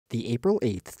The April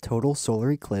 8th total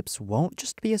solar eclipse won't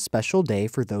just be a special day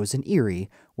for those in Erie,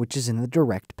 which is in the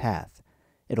direct path.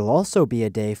 It'll also be a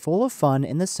day full of fun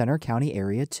in the Center County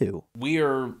area, too. We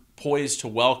are poised to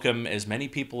welcome as many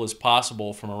people as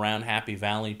possible from around Happy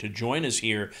Valley to join us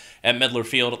here at Medlar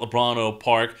Field at Lubrano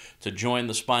Park, to join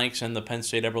the Spikes and the Penn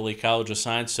State Eberly College of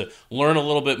Science, to learn a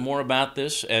little bit more about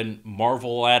this and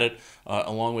marvel at it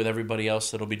along with everybody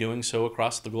else that'll be doing so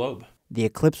across the globe. The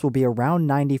eclipse will be around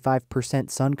 95%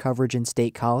 sun coverage in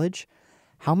State College.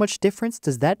 How much difference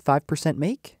does that 5%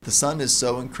 make? The sun is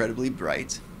so incredibly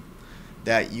bright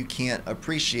that you can't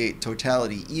appreciate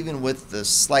totality even with the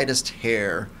slightest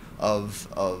hair of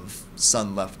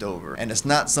sun left over. And it's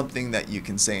not something that you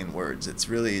can say in words. It's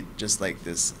really just like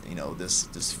this,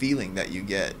 this feeling that you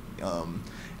get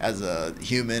as a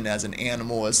human, as an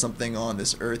animal, as something on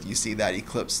this earth. You see that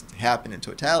eclipse happen in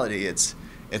totality. It's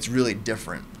really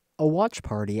different. A watch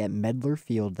party at Medlar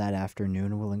Field that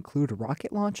afternoon will include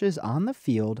rocket launches on the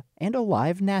field and a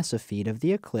live NASA feed of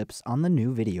the eclipse on the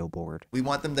new video board. We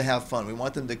want them to have fun. We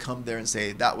want them to come there and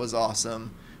say, that was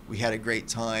awesome, we had a great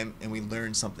time, and we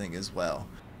learned something as well.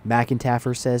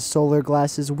 McIntaffer says solar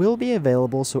glasses will be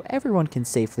available so everyone can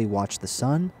safely watch the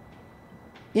sun.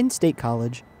 In State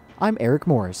College, I'm Eric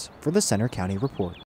Morris for the Center County Report.